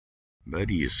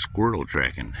Buddy is squirrel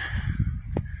tracking.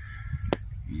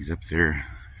 He's up there.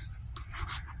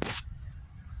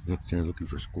 He's up there looking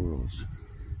for squirrels.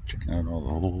 Checking out all the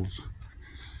holes.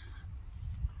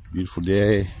 Beautiful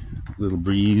day. Little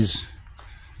breeze.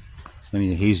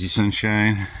 Plenty of hazy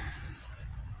sunshine.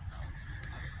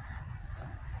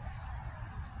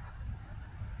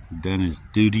 Done his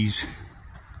duties.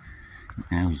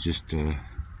 Now he's just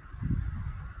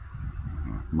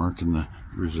marking the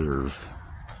reserve.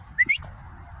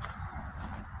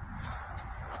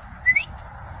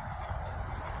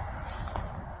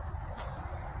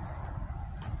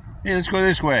 Hey, let's go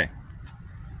this way.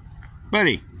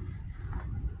 Buddy.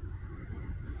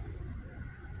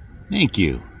 Thank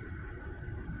you.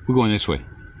 We're going this way.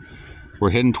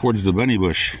 We're heading towards the bunny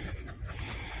bush.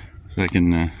 So I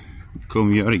can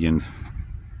comb you out again.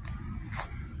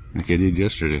 Like I did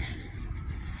yesterday.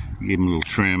 Gave him a little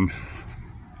trim.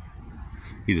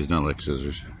 He does not like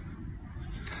scissors.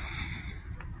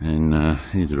 And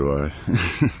neither do I.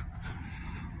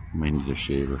 Might need a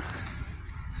shaver.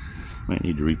 Might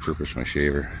need to repurpose my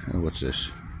shaver. Oh, what's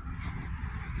this?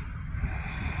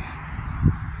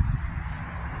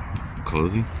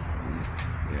 Clothing?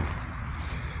 Yeah.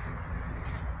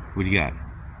 What do you got?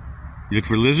 You look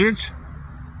for lizards?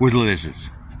 Where's the lizards?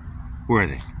 Where are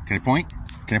they? Can I point?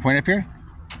 Can I point up here?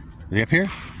 Are they up here?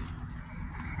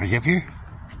 Are they up here?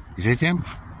 Is that them?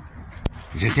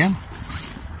 Is that them?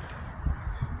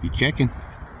 You checking?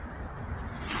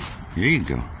 There you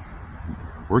go.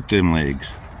 Work them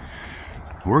legs.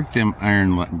 Work them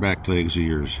iron back legs of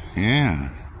yours. Yeah.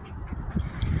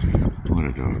 What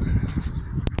a dog.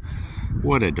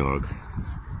 What a dog.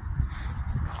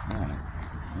 Alright.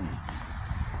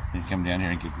 Let me come down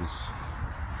here and get this.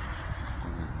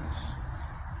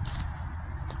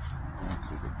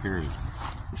 Looks like a pair of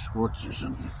shorts or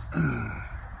something.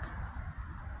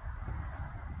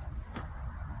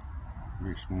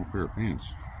 Very small pair of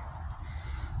pants.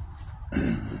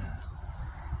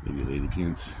 Maybe lady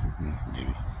pants. Yeah,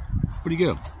 maybe. Where'd he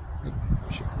go? Oh,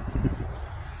 shit.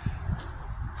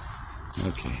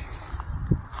 Okay.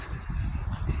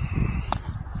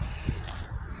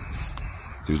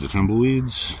 Through the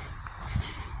tumbleweeds.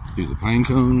 Through the pine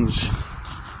cones.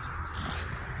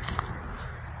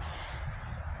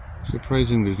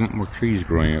 Surprising there's not more trees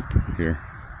growing up here.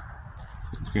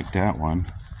 Let's get that one.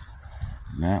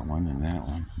 And that one and that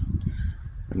one.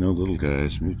 But no little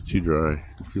guys. Maybe it's too dry.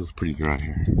 It feels pretty dry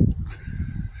here.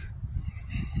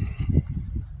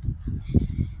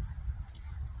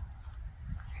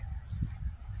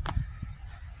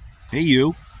 Hey,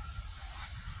 you.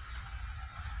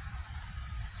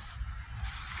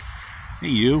 Hey,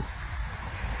 you.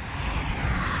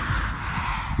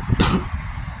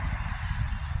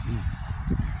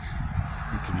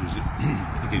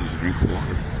 I can use a drink of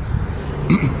water.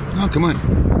 Oh, come on.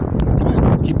 Come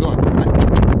on. Keep going. Come on.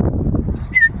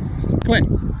 Come on.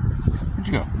 Where'd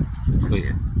you go? Over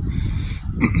here.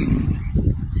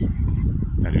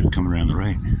 That is coming around the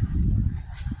right.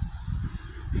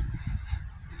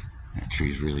 That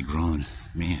tree's really growing.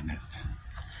 Man,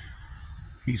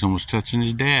 he's almost touching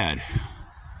his dad.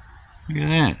 Look at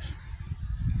that.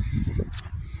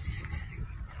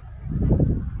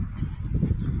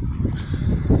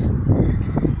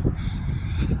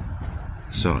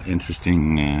 Saw an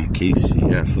interesting Casey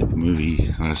Affleck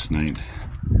movie last night.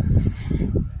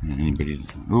 Anybody?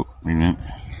 Oh, wait a minute.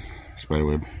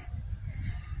 Spiderweb.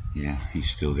 Yeah, he's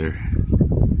still there.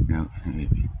 No,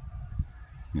 maybe.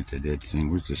 That's a dead thing.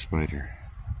 Where's the spider?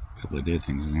 A couple of dead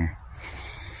things in there.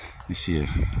 I see a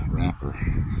wrapper.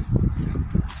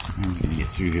 I'm gonna get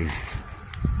through here.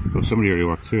 Oh, somebody already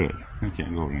walked through it. I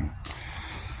can't go around.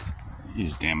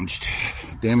 He's damaged.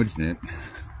 Damaged net.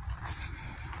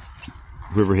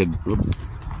 Whoever had the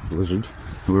lizard,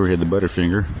 whoever had the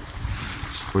butterfinger,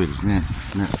 spoiled his net.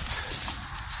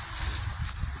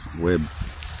 Web.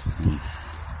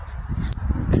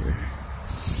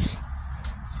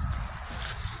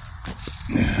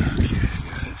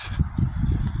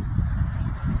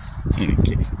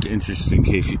 Okay, interesting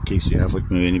Casey Affleck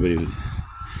movie.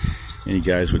 Any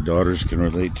guys with daughters can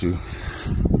relate to.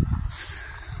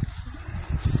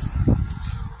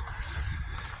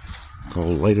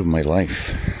 Called Light of My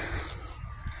Life.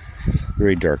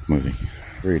 Very dark movie.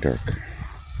 Very dark.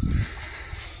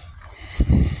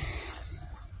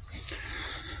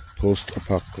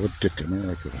 Post-apocalyptic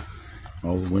America.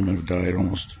 All the women have died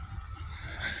almost.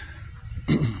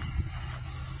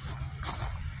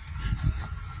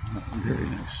 Very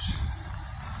nice.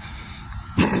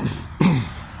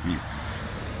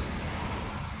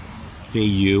 Hey,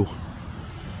 you.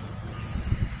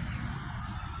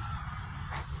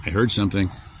 I heard something.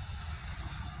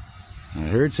 I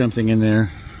heard something in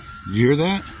there. Did you hear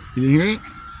that? You didn't hear it?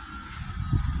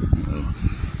 Uh-oh.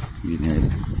 You didn't hear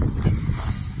it.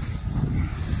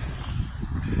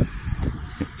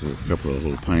 A couple of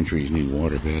little pine trees need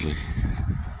water badly.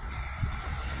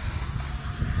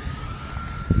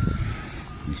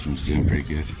 This one's doing pretty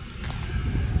good.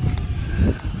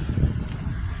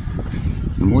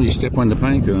 The more you step on the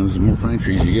pine cones, the more pine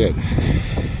trees you get.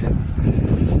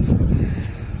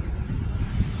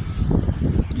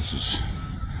 This is...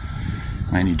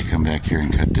 I need to come back here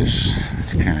and cut this.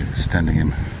 It's kind of stunning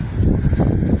him.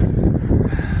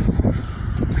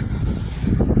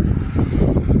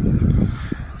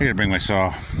 I gotta bring my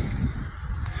saw.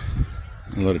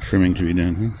 A lot of trimming to be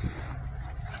done.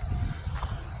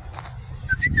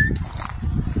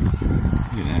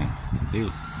 Look at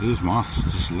that. Those moths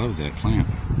just love that plant.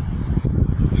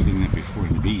 I've seen that before,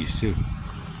 and the bees too.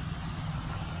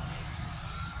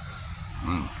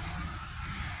 Wow.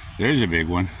 There's a big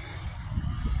one.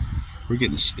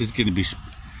 It's getting to be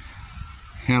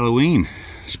Halloween,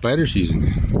 spider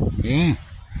season. Yeah.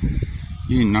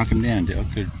 You didn't knock them down, Dale.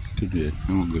 Good.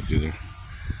 I won't go through there.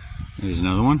 There's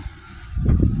another one.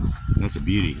 That's a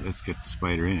beauty. That's got the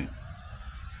spider in it.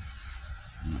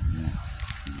 Oh, yeah.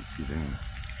 You can see that.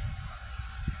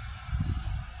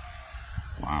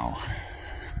 Wow.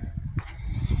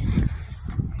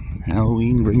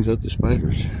 Halloween brings out the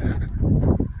spiders.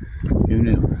 Who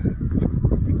knew?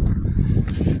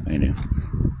 I knew.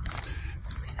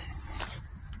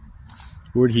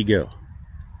 Where'd he go?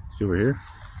 Is he over here?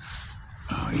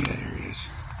 Oh yeah, there he is.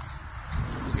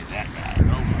 Look at that guy.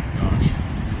 Oh my gosh.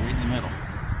 Right in the middle.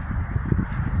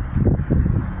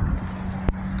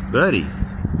 Buddy.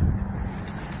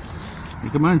 Hey,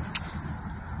 come on.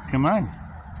 Come on.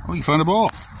 Oh, you found a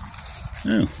ball.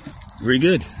 Oh, very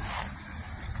good.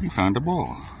 You found a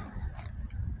ball.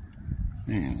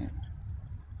 Yeah.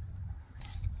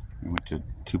 I went to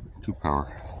two power.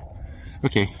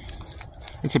 Okay.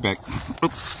 Let's get back.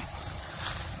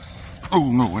 Oh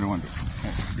no, I don't want to do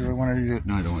that. Do I want to do that?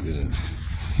 No, I don't want to do that.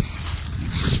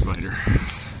 That's a spider.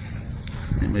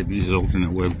 It might be his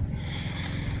alternate web.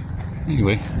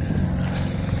 Anyway,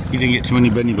 he didn't get too many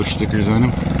bunny bush stickers on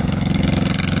him.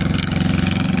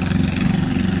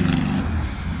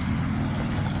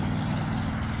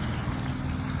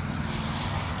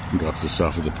 Drop this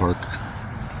off at the park.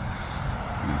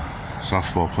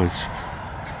 Softball place.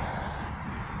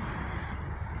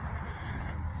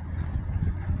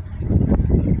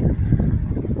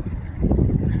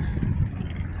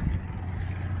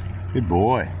 Good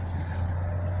boy.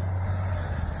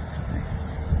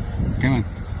 Come on.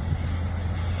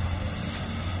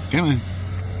 Come on.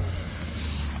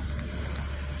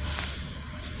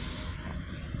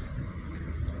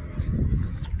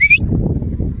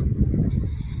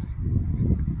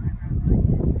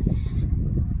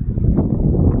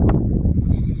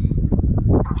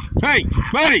 Hey,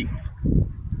 buddy!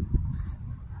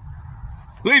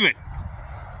 Leave it!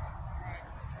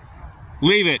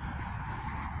 Leave it!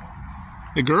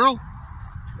 A girl?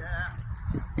 Yeah.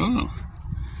 Oh.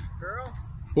 Girl?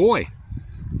 Boy.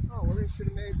 Oh, well, they should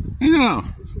have made... I know.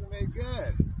 They should have made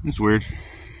good. That's weird.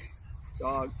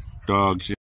 Dogs. Dogs, yeah.